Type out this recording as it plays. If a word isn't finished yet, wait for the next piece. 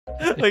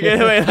Look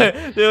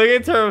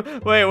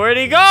at wait, where'd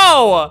he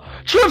go?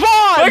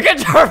 Trevon! Look at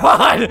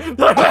Trevon!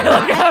 Look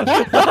at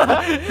him!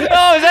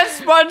 Oh, is that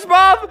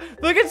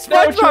SpongeBob? Look at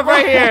SpongeBob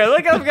right here.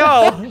 Look at him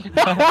go.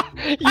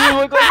 You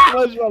look like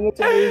SpongeBob. That's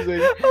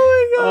amazing.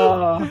 Oh my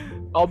god.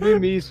 I'll be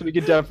me so we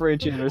can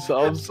differentiate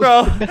ourselves.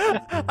 Bro,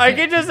 I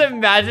can just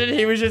imagine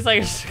he was just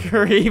like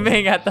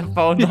screaming at the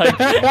phone like,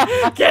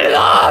 get it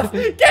off!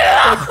 Get it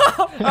off!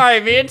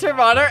 Alright, me and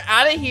Trevon are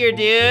out of here,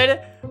 dude.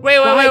 Wait,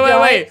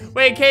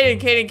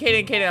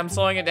 Kaden, I'm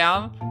slowing it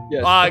down.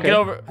 Yes, okay.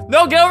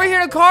 Get over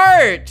here to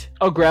cart!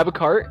 Oh, grab a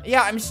cart?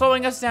 Yeah, I'm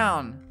slowing us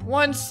down.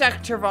 1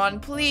 sec,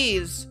 Trevon,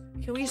 please.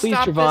 Can we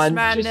stop Trevon, this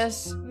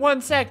madness?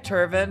 1 sec,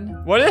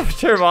 Turvin. What if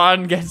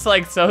Trevon gets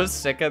like so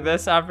sick of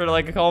this after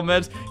like a couple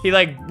minutes, he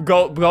like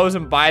goes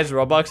and buys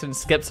Robux and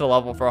skips a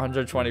level for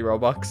 120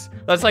 Robux?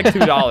 That's like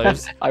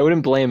 $2. I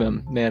wouldn't blame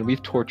him, man.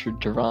 We've tortured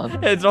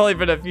Trevon. It's only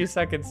been a few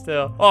seconds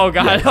still. Oh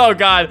god, oh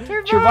god.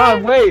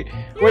 Trevon, wait,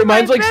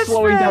 mine's like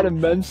slowing down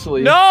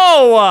immensely.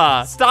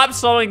 No! Stop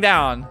slowing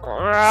down.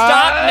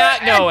 Stop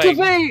not going.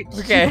 Activate!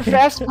 Okay. Super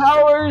fast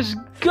powers,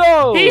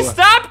 go! He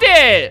stopped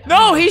it!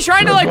 No, he's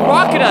trying to like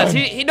rocket us.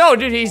 No,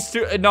 dude,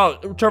 no,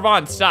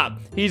 Trevon, stop.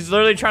 He's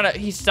literally trying to,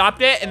 he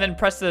stopped it and then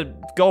pressed the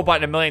go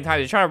button a million times.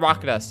 He's trying to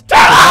rocket us.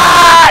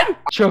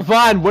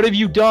 Trevon, what have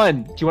you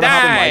done? Do you want to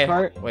hop in my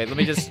cart? Wait, let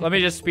me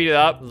just speed it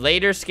up.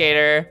 Later,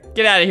 skater.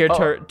 Get out of here,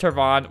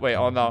 Trevon. Wait,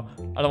 oh no.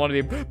 I don't want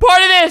to be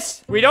part of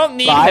this. We don't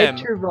need him.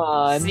 Bye,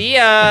 Trevon. See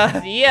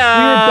ya. See ya.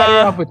 We were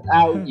better off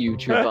without you,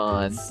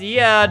 Trevon. See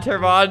ya,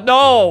 Trevon.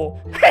 No.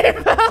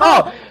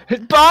 Oh,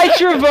 bye,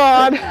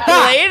 Trevon.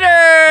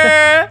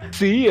 Later.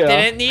 See ya.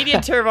 Didn't need you,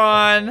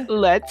 Trevon.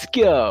 Let's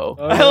go.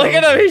 Look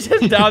at him. He's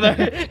just down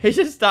there. He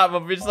just stopped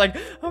him. He's just like,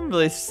 I'm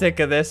really sick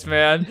of this,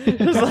 man.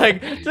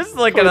 Just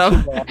look at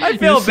him. I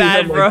feel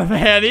bad for him,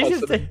 man. He's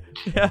just.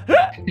 Yeah.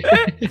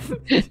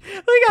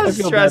 Look how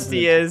stressed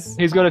he is.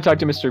 He's going to talk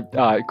to Mr.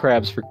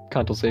 Krabs for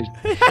consultation.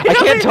 I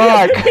can't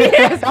talk.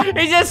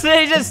 He's just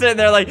sitting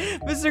there like,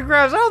 Mr.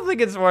 Krabs, I don't think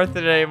it's worth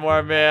it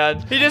anymore, man.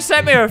 He just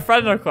sent me a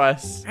friend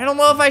request. I don't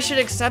know if I should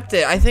accept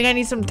it. I think I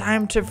need some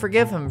time to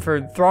forgive him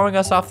for throwing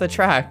us off the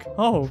track.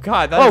 Oh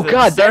God, that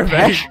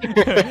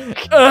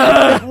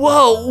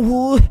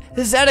whoa,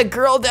 is that a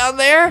girl down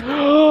there?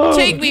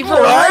 Take me for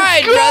a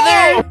ride,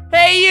 brother.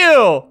 Hey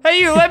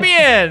you, let me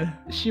in.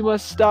 She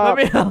must stop.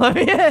 Let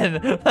me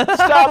in.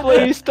 Stop,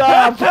 lady,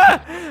 stop.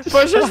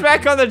 Push us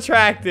back on the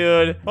track,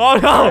 dude. Oh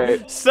no,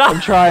 right. stop.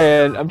 I'm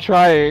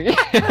trying.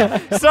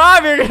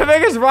 Stop, you're gonna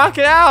make us rock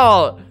it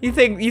out. You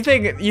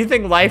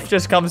think life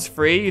just comes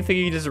free? You think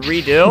you can just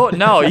redo?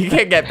 No, you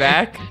can't get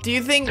back. Do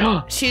you think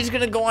she's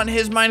gonna go on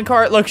his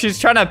minecart? Look, she's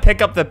trying to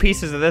pick up the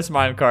pieces of this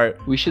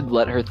minecart. We should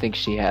let her think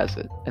she has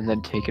it and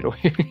then take it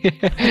away.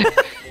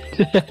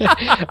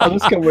 I'll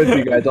just come with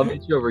you guys. I'll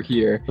meet you over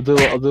here. I'll do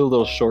a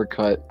little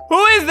shortcut.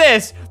 Who is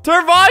this?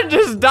 Turvon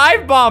just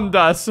dive bombed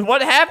us.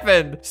 What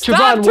happened?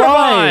 Stop,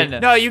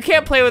 Turvon. No, you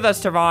can't play with us,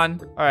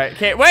 Turvon. All right,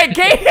 wait,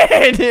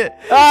 Kaden.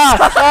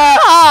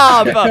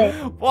 Stop.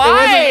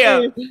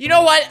 Why? You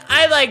know what?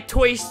 I like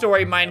Toy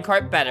Story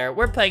minecart better.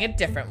 We're playing a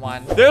different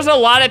one. There's a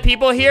lot of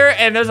people here,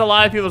 and there's a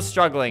lot of people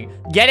struggling.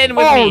 Get in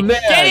with me.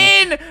 Man. Get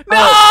in.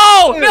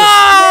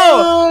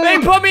 No. They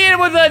put me in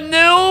with a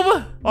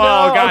noob.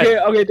 Oh God.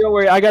 Okay, don't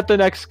worry. I got the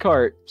next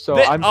cart, so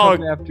I'm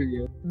coming after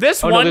you.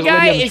 This one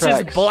guy is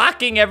just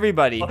blocking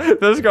everybody.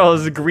 This girl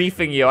is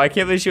griefing you. I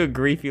can't believe she would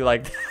grief you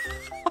like that.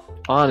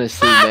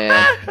 Honestly,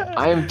 man,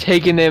 I am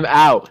taking him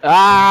out.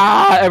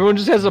 Everyone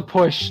just has a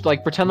push.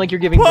 Like, pretend like you're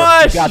giving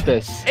birth. You got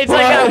this. It's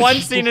like that one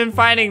scene in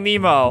Finding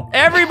Nemo.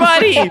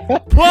 Everybody,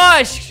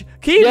 push.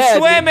 Keep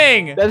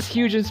swimming. Dude, that's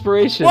huge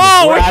inspiration.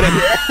 Whoa, we're out of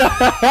here.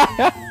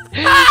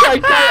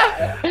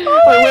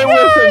 I went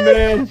with him,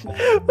 man.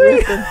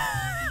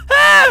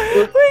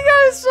 We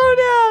gotta slow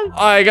down.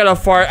 Oh, I gotta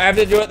fart. I have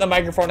to do it in the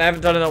microphone. I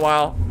haven't done it in a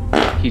while.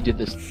 He did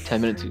this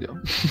 10 minutes ago.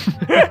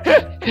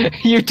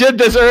 You did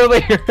this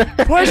earlier.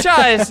 Push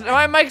us.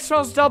 My mic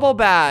smells double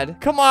bad.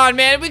 Come on,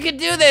 man. We can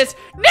do this.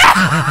 No!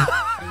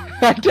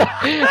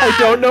 I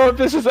don't know if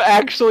this is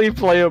actually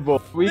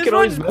playable. This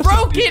one's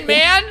broken,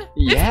 man.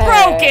 Yeah. It's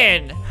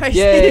broken. I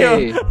see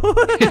you.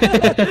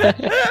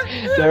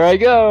 There I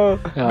go.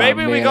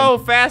 Maybe we go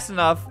fast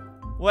enough.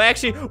 Well,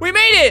 actually, we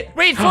made it.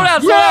 Wait, slow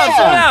down, slow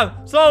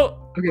down. So,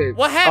 okay.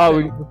 What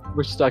happened? Oh,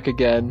 we're stuck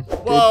again.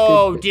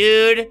 Whoa,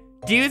 dude.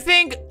 Do you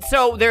think,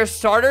 so there's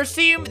Starter's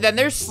team, then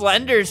there's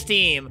Slender's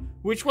team.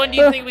 Which one do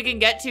you think we can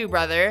get to,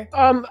 brother?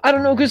 I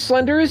don't know, because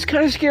Slender is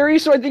kind of scary,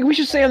 so I think we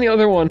should stay on the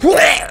other one.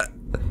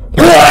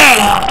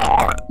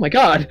 Oh my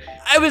God.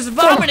 I was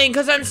vomiting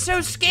because I'm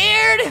so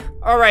scared.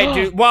 All right,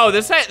 dude. Whoa,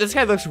 this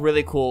guy looks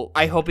really cool.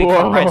 I hope he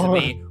rides with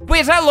me.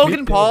 Wait, is that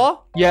Logan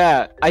Paul?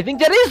 Yeah, I think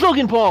that is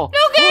Logan Paul.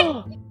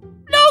 Logan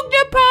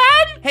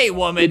Paul? Hey,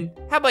 woman.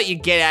 How about you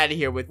get out of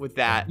here with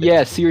that?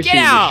 Yeah, seriously.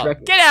 Get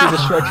out. Get out.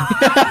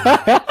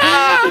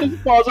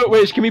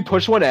 Wait, can we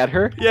push one at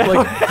her? Yeah.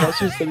 Like, let's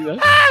just do that.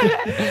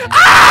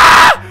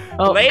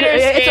 Later,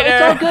 skater.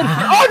 It's all good.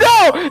 Oh,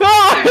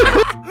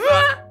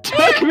 no!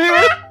 Take me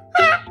with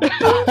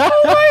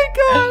Oh my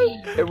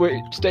god.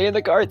 Wait, stay in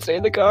the cart. Stay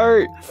in the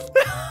cart.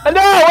 No,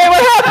 wait,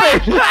 what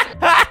happened?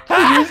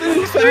 Did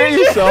you say it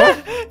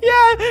yourself?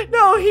 Yeah,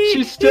 no,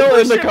 She's still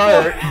in the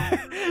cart.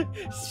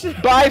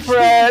 Bye,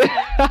 Fred.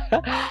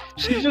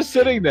 She's just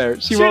sitting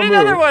there. She won't move.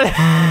 Another one.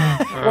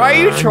 Why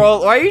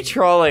are you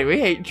trolling? We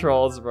hate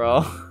trolls,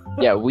 bro.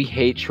 Yeah, we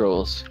hate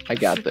trolls. I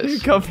got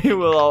this. Comfy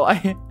Willow.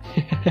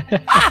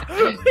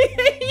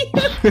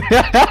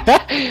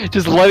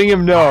 Just letting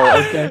him know.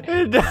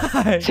 Okay.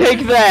 Die.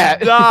 Take that.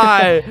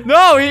 Die.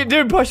 No,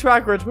 dude, push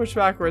backwards. Push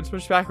backwards.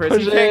 Push backwards.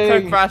 Pushing. He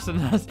can't cook faster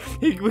than us.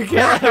 We can't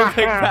let him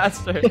cook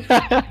faster.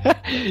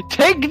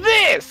 Take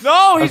this.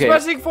 No, he's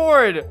pressing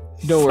forward.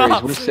 No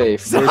worries, we're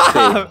safe.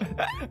 Stop. We're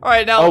safe. All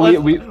right, now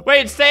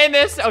wait. Stay in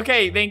this.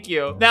 Okay, thank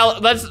you. Now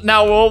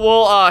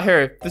we'll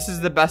here. This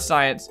is the best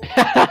science.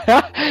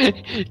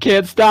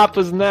 Can't stop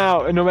us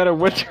now, and no matter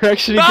what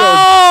direction he goes.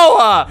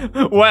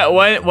 No!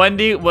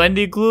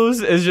 Wendy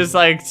Glues is just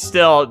like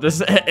still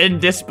just in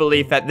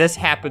disbelief that this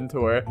happened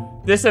to her.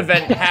 This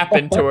event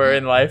happened to her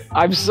in life.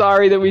 I'm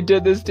sorry that we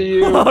did this to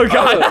you. Oh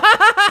god.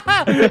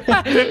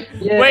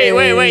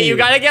 Wait. You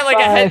gotta get like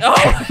a head. Oh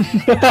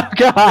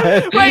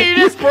god. Wait,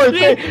 you saved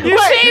her.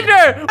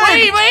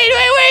 Wait.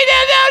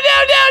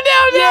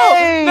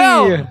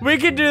 No. We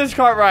can do this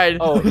cart ride.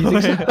 Oh, you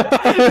think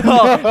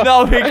so?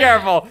 No, be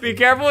careful. Be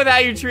careful with how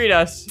you treat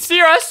us.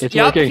 Steer us. It's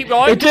yep, working. Keep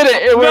going. It did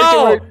it. It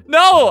worked.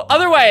 No,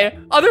 other way.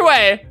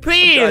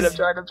 Please. I'm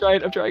trying.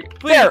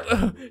 Please. There.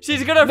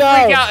 She's gonna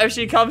freak out if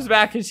she comes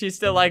back and she's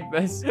still like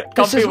this.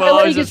 Comfy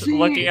Willow is just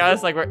looking at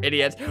us like we're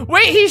idiots.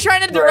 Wait, he's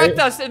trying to direct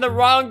us in the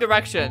wrong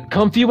direction.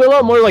 Comfy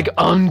Willow, more like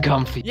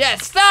uncomfy. Yeah,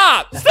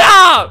 stop!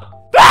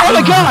 Oh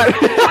my god!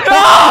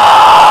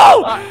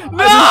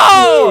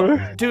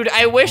 No! Dude,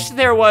 I wish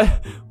there was...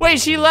 Wait,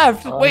 she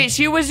left. Wait,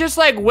 she was just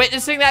like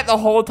witnessing that the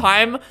whole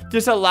time,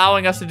 just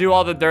allowing us to do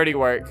all the dirty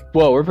work.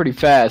 Whoa, we're pretty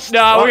fast.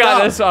 No, we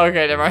got this. Oh,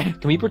 okay, never mind.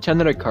 Can we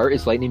pretend that our cart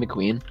is Lightning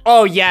McQueen?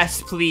 Oh,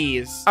 yes,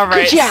 please. All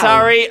right,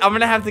 sorry. I'm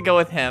gonna have to go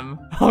with him.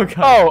 Oh,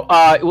 God.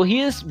 Oh, well, he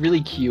is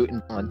really cute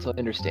and fun, so I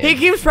understand. He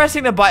keeps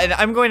pressing the button.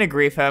 I'm going to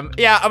grief him.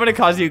 Yeah, I'm gonna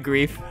cause you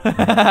grief.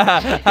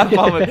 Have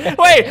fun with it.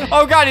 Wait,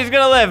 oh, God, he's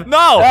gonna live.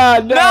 No,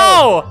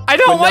 no, I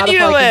don't want you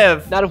to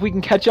live. Not if we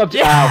can catch up to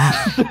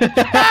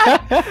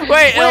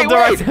Wait, it'll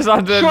direct us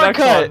onto the next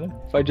one.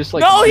 If I just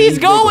like no, he's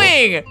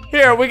going.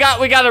 Here, we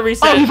gotta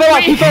reset. Oh, he fell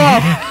off.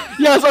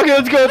 Yes, okay,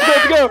 let's go.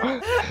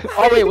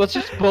 Oh wait, let's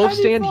just both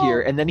stand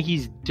here, and then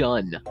he's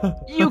done.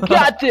 You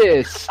got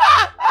this.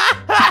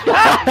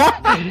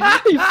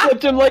 He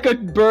flipped him like a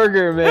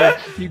burger, man.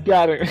 You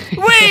got it.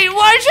 Wait,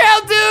 watch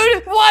out,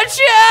 dude. Watch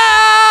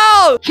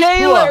out.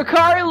 Kayla or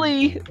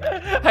Carly.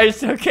 I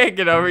still can't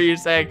get over you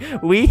saying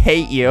we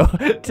hate you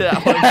to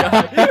that one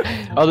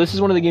guy. Oh, this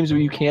is one of the games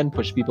where you can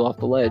push people off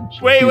the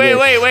ledge. Wait.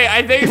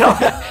 I think so.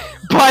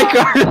 Bye,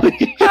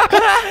 Carly.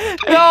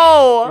 No.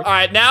 All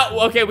right, now,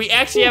 okay, we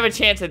actually have a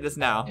chance at this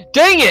now.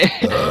 Dang it.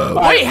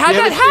 Wait, how'd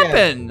that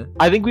happen?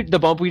 I think the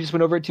bump, we just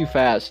went over it too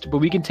fast, but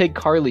we can take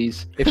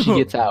Carly's if she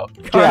gets out.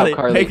 Carly,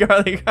 Get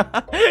out, Carly.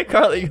 Hey,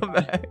 Carly, come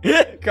back.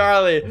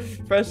 Carly,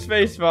 press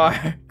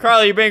spacebar.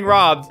 Carly, you're being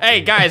robbed.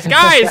 Hey, guys,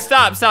 stop.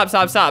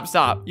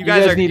 You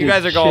guys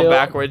are going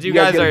backwards. You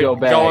guys are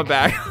going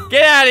back.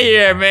 Get out of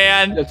here,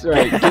 man. That's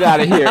right. Get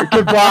out of here.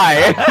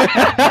 Goodbye.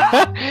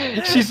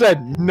 She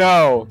said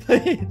no.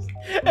 Please.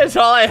 That's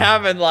all I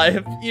have in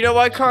life. You know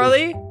what,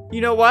 Carly?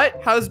 You know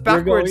what? How's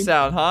backwards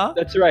sound, huh?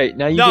 That's right.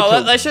 Now you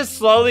let's just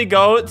slowly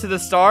go to the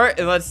start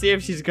and let's see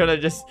if she's gonna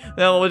then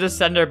we'll just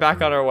send her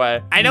back on her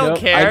way. I don't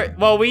care.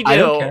 Well, we do. I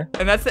don't care.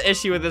 And that's the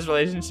issue with this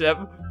relationship.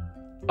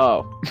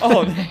 Oh.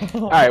 Oh,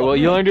 no. All right, well,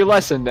 you learned your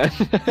lesson then.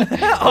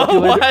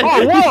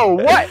 Whoa,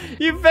 what?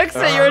 You fixed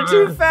it. You're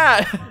too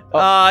fat.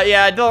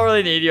 Yeah, I don't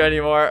really need you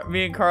anymore.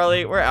 Me and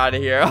Carly, we're out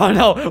of here. Oh,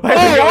 no. Wait,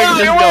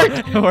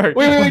 it worked.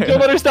 Wait, don't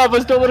let her stop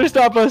us.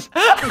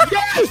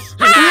 Yes!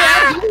 We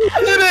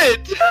did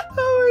it! Oh,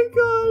 my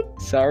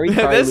God. Sorry,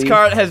 Carly. This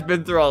cart has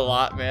been through a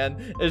lot,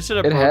 man. It should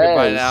have broken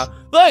by now.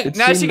 Look,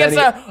 now she gets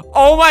a...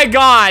 Oh, my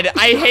God.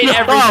 I hate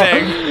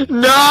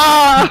everything. No!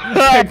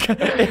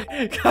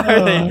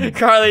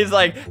 Carly's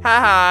like,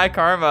 haha,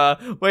 karma.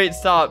 Wait,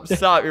 stop.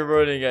 You're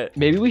ruining it.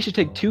 Maybe we should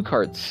take 2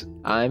 carts.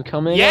 I'm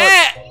coming.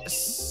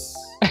 Yes!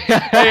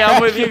 Hey, I'm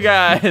with you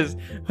guys.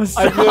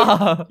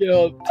 Stop.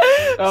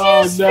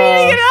 Oh, she's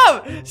speeding it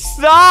up.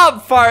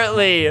 Stop,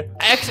 Fartley.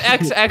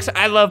 XXX,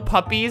 I love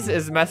puppies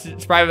is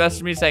private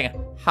message me saying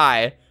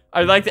hi.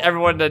 I'd like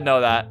everyone to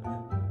know that.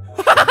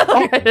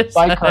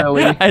 Bye,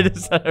 Carly. I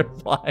just started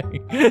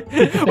flying. Wait.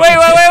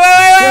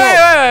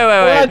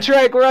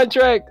 We're on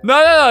track.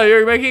 No.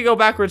 You're making it go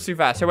backwards too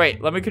fast. Here,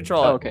 wait. Let me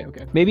control it. Okay.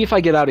 Maybe if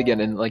I get out again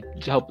and like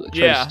try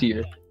to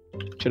steer.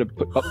 Should have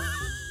put up.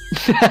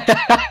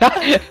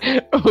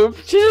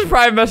 Oops. She just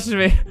private messaged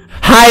me.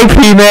 Hi,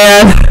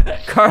 P-Man.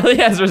 Carly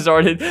has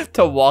resorted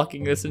to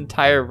walking this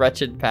entire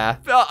wretched path.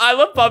 I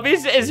Love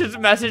Puppies is just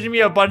messaging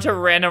me a bunch of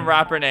random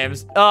rapper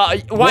names.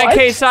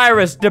 YK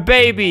Cyrus, Da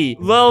Baby,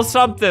 Lil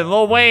something,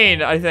 Lil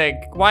Wayne, I think.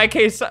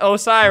 YK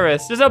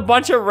Osiris. There's a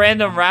bunch of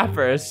random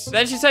rappers.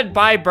 Then she said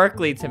bye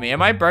Berkeley to me.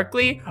 Am I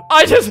Berkeley?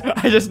 I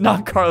just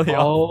knocked Carly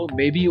off. Oh,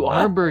 maybe you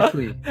are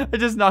Berkeley. I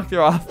just knocked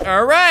her off.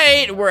 All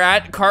right, we're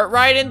at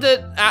Cartwright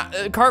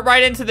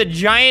into the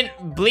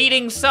giant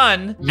bleeding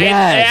sun.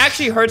 Yes. It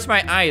actually hurts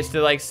my eyes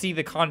to like see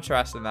the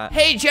contrast in that.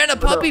 Hey, Jenna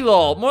Puppy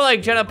lol. More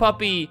like Jenna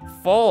Puppy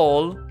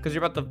fall, because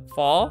you're about to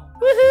fall.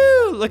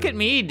 Woohoo! Look at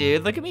me,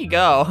 dude. Look at me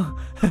go.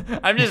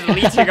 I'm just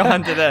leeching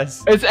onto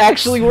this. It's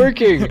actually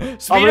working.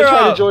 Speed her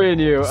try up. to join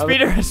you.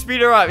 Speed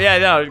her up. Yeah,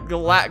 no.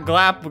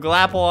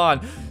 Glapple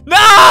on. No!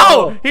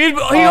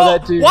 Oh,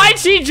 Why'd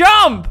she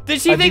jump?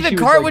 Did she think the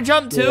cart would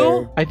jump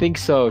too? I think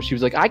so. She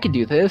was like, I can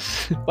do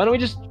this. Why don't we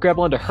just grab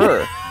onto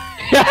her?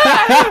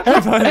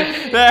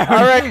 There.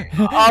 All right,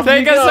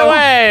 take us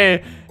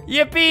away.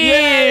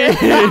 Yippee!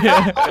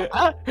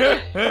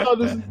 Oh,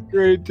 this is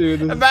great,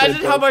 dude.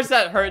 Imagine how much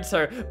that hurts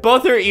her.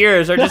 Both her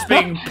ears are just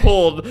being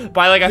pulled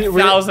by like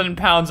 1,000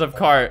 pounds of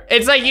cart.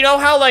 It's like, you know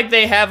how like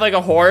they have like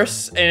a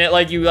horse and it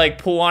like you like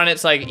pull on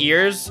its like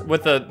ears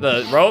with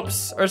the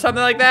ropes or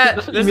something like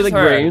that? This is like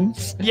her.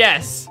 reins?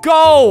 Yes.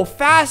 Go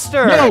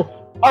faster. No.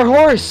 Our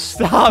horse!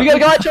 Stop! We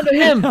gotta latch onto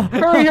him!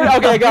 Hurry here!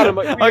 Okay, I got him.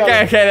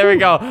 Okay, there we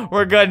go.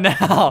 We're good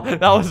now.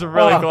 That was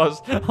really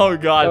close. Oh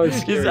god, I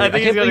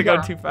think he's gonna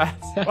go too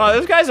fast. Wow,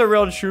 this guy's a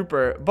real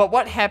trooper. But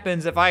what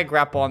happens if I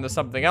grapple onto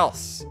something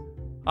else?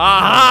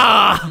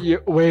 Aha!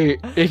 Wait,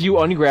 if you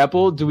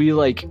ungrapple, do we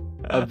like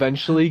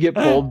eventually get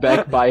pulled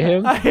back by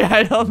him?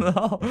 I don't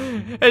know.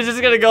 It's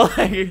just gonna go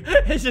like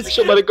it's just. We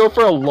should let it go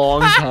for a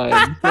long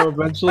time. So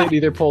eventually, it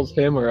either pulls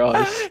him or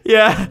us.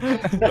 Yeah.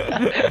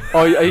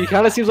 Oh, he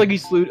kind of seems like he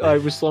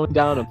was slowing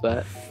down at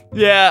that.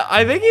 Yeah,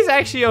 I think he's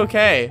actually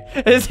okay.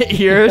 His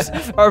ears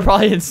are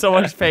probably in so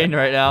much pain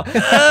right now.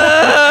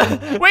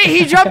 Wait,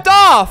 he jumped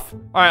off. All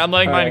right, I'm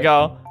letting mine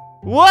go.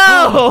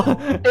 Whoa!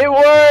 It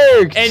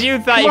worked! And you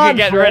thought you could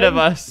get rid of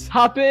us.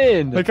 Hop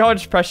in! Look how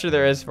much pressure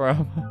there is for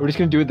him. We're just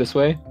gonna do it this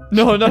way?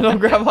 No,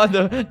 grab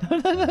onto. No.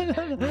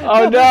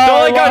 Oh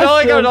no!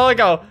 Don't let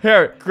go.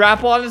 Here,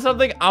 grapple onto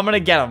something. I'm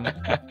gonna get him. Wait,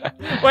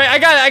 I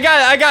got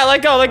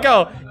it. Let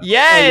go.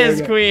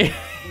 Yes, queen.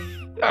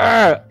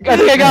 I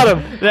think I got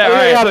him. Yeah,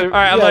 all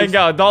right, I'm letting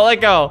go. Don't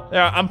let go.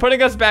 There, I'm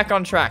putting us back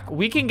on track.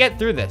 We can get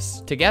through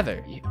this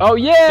together. Oh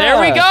yeah! There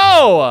we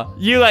go.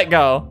 You let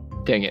go.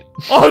 Dang it.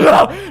 Oh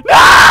no!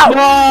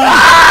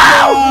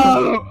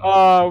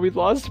 No! We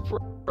lost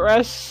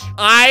press.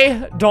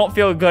 I don't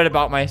feel good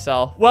about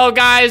myself. Well,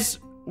 guys,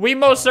 we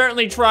most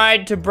certainly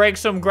tried to break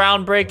some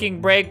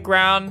groundbreaking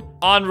ground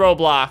on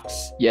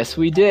Roblox. Yes,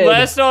 we did.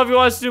 Let us know if you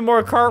want us to do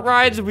more cart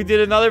rides. We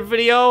did another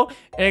video,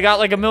 and it got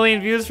like 1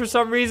 million views for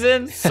some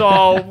reason.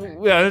 So,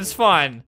 yeah, it's fun.